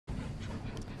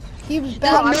Cube's No,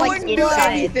 back. I'm No like one do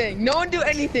inside. anything. No one do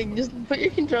anything. Just put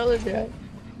your controller down.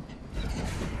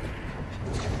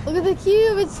 Look at the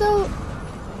cube. It's so.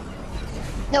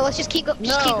 No, let's just keep keep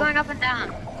going up and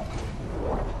down.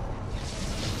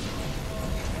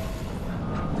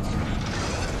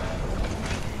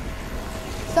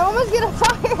 Someone's gonna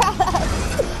fire at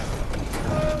us.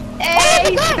 Hey, Oh,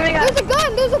 he's coming up. there's a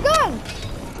gun. There's a gun.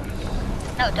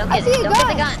 No, don't I get see it. a Don't get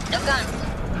the gun. gun. No gun.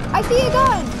 I see a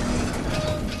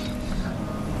gun.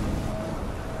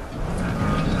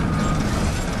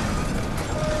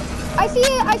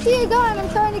 I see a gun. I'm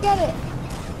trying to get it.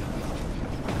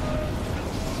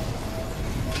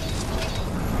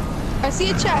 I see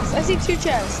a chest. I see 2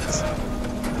 chests.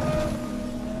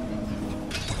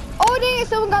 Oh dang it!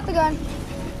 Someone got the gun.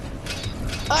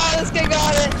 Oh, this guy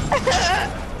got it.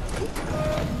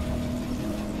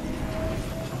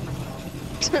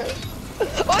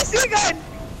 Oh, I see a gun.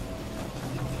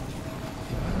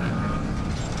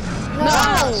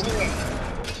 No.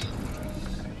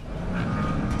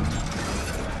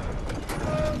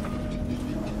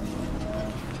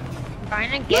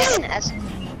 Trying to get an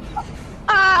SMG.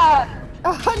 Ah!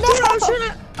 Oh Dude,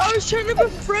 no. I was trying to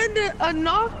befriend a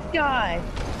knock guy.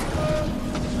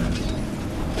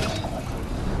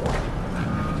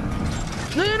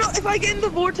 No. If I get in the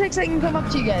vortex, I can come up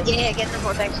to you guys. Yeah, get in the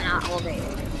vortex and I'll hold it.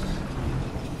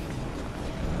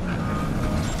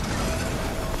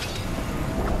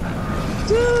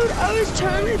 Dude, I was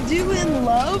trying to do in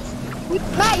love with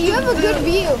Matt, you have a good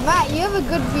view. Matt, you have a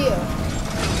good view.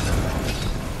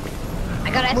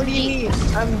 I got SMG. What do you mean?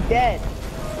 I'm dead.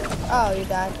 Oh, you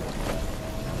died.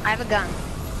 I have a gun.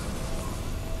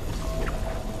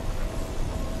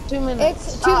 2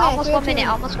 minutes. It's 2 minutes. Almost we have 1 2 minute.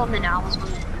 minutes. Almost 1 minute. Almost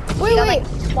 1 minute. Wait, We got wait.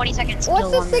 like 20 seconds. to What's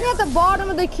kill this 1 thing minute. at the bottom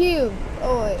of the cube?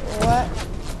 Oh wait, what?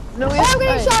 No, Oh, I'm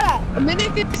getting shot at. A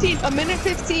minute 15. A minute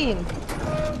 15.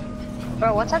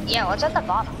 Bro, what's at? Yeah, what's at the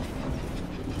bottom?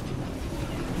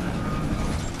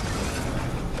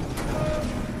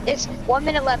 It's 1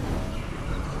 minute left.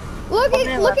 Look, One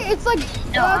minute look, left. it's like.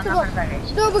 No, I'm at the not bo- gonna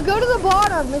finish. No, but go to the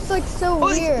bottom. It's like so Oh,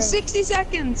 weird. it's 60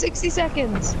 seconds. 60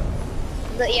 seconds.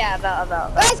 Yeah,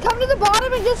 about. Guys, come to the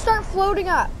bottom and just start floating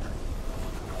up.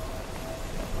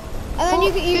 And then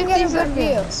you can get a 50 good view.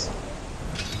 seconds.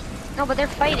 No, but they're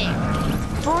fighting.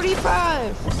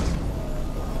 45.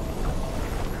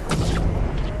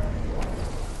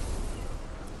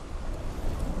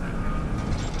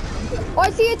 Oh, I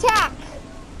see attack.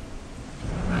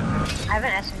 I have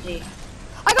an SMG.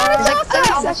 I got a It's like-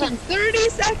 shotgun. almost 30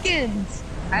 seconds.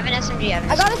 I have an SMG.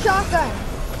 I got a shotgun.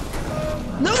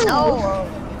 No.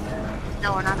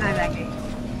 No, we're not going back here.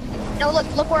 No,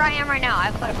 look where I am right now.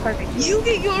 I've got a perfect view. You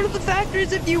can go to the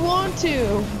factories if you want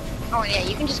to. Oh yeah,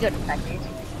 you can just go to the factories.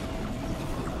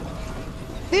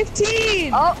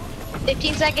 15. Oh,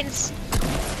 15 seconds.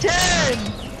 10.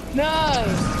 9.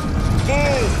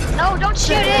 8. No, don't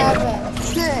shoot it. 7,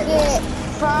 6,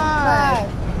 5,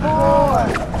 4,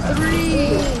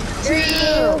 3. 2,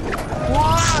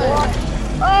 1.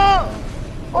 Oh,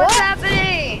 what's What?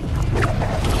 happening?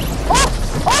 Oh!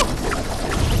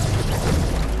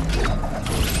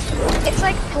 It's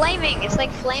like flaming. It's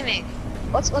like flaming.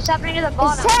 What's happening to the It's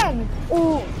bottom? 10.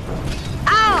 Ooh.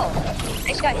 Ow! I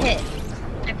just got hit.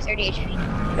 I'm 30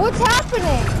 HP. What's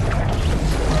happening?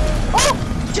 Oh!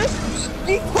 Just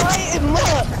be quiet and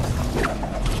look.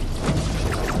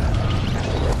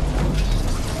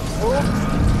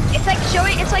 It's like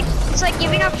showing. It's like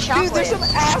giving up shockwaves. Dude, there's some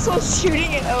assholes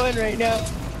shooting at Owen right now.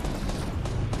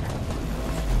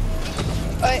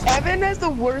 Evan has the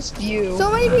worst view.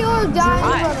 So many people are dying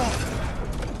Why? from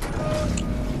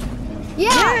it. Yeah,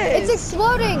 Yes. it's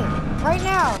exploding right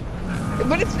now.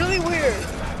 But it's really weird.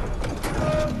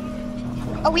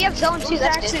 Oh, we have zone 2.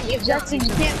 That's good. We have zone Jackson, 2.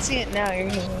 you can't see it now. You're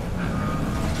gonna.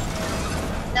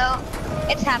 No,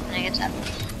 it's happening. It's happening.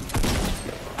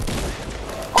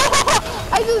 Oh,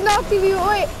 I just knocked people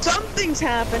away. Something's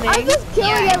happening. I'm just killing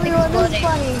Yeah, it's everyone. This is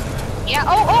exploding. funny. Yeah.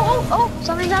 Oh,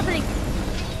 something's happening.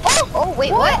 Oh,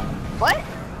 wait, what? What?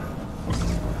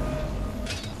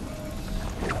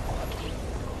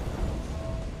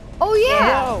 Oh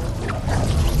yeah. Whoa.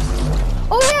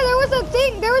 Oh yeah, there was a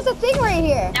thing. There was a thing right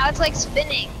here. Now it's like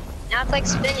spinning. Now it's like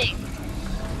spinning.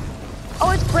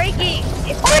 Oh, it's breaking.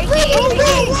 It's Oh, breaking. breaking, It's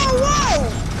breaking. breaking.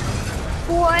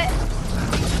 What?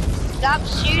 Stop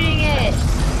shooting it.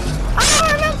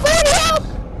 Ah, I'm at 40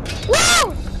 health.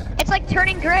 Wow. It's like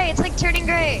turning gray. It's like turning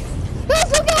gray.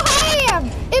 Guys, look how high I am.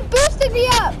 It boosted me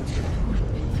up.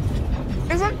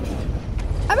 Is it?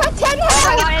 I'm at 10 Oh my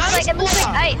health. god, it's like, it looks like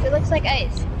block. ice. It looks like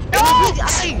ice. Oh,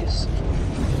 ice.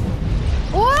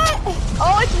 What?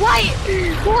 Oh, it's white.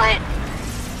 What?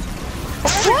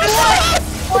 What?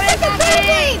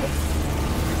 vein!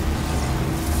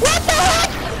 What the heck?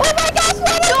 Oh my gosh,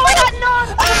 what is No, I got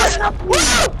knocked.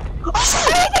 Whoa!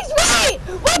 Everything's white!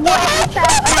 What the heck?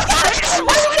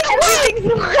 Everything's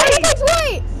white. Everything's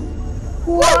white!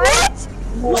 What?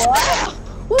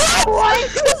 What?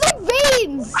 There's like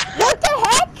veins! What the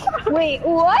heck? Wait,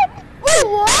 what? Wait,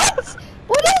 what?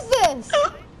 What is this?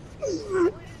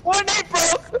 Fortnite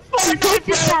broke. What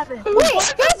just happened?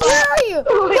 Wait, guys, where are you?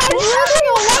 Guys, we're like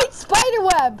a white spider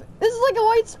web. This is like a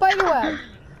white spider web.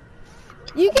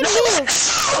 You can move.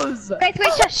 Guys,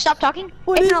 wait, just stop talking.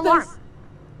 What It's is an alarm. this?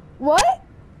 What?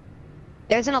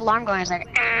 There's an alarm going. It's like,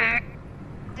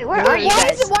 Dude, where Why are you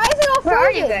guys? is it all Where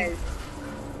are you frozen? guys?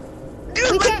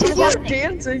 Dude, We like can't- people are happening?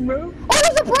 dancing, bro. Oh,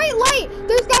 there's a bright light.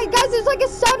 There's guys, there's like a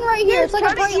sun right here. It's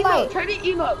like a bright light. Turn it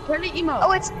emo. Turn it emo.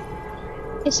 Oh,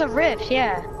 it's a rift,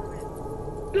 yeah.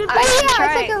 Dude, Oh I yeah, can it's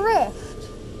try. like a rift.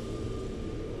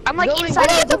 I'm like Going- inside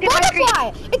Oh, it. it's a Look at my screen.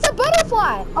 butterfly. It's a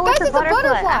butterfly. Oh, Guys, it's a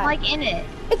butterfly. I'm like in it.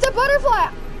 It's a butterfly.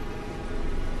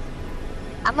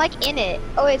 I'm like in it.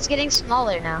 Oh, it's getting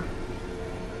smaller now.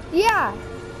 Yeah.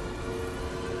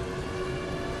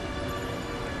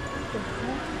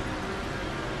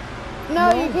 No,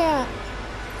 you can't.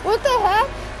 What the heck?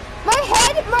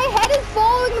 My head is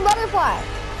following the butterfly.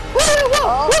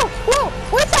 Whoa, whoa.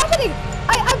 What's happening?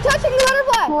 I'm touching the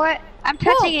butterfly. What? I'm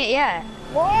touching it, yeah.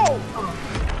 Whoa.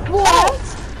 What?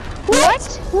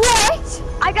 What?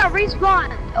 I got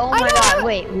respawned. Oh my god,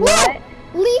 wait, what?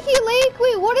 Leaky Lake,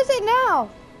 wait, what is it now?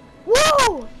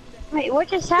 Whoa! Wait, what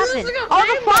just happened? like a All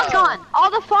the rainbow. fog's gone.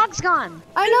 All the fog's gone.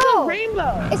 I It's a know.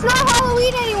 rainbow. It's not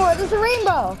Halloween anymore, there's a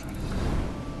rainbow.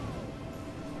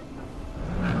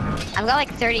 I've got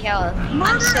like 30 health.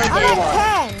 I'm so I'm dead.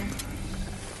 at 10.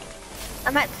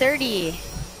 I'm at 30.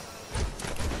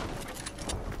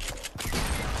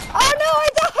 Oh no, I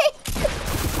died!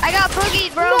 I got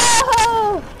boogied, bro.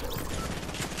 No!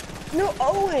 No,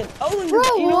 Owen. Bro,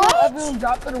 you know what? how everyone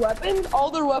dropped their weapons? All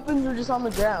their weapons are just on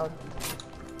the ground.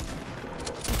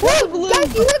 Wait,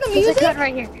 guys, do you hear the There's a music? gun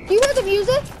right here. Do you hear the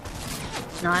music?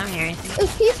 No, I don't hear anything.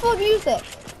 It's peaceful music.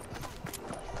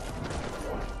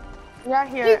 Yeah,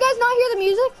 Do here. you guys not hear the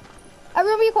music?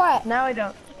 Everyone be quiet. Now I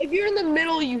don't. If you're in the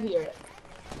middle, you hear it.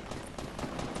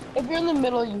 If you're in the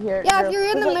middle, you hear it. Yeah, if bro. you're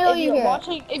in It's the like, middle, if you you're hear it.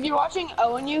 watching, If you're watching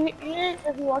Owen, you hear it.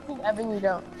 If you're watching Evan, you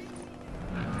don't.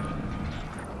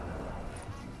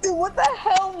 Dude, what the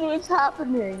hell was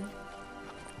happening?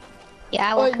 Yeah,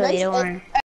 I Oh, won't kill you, nice- don't worry.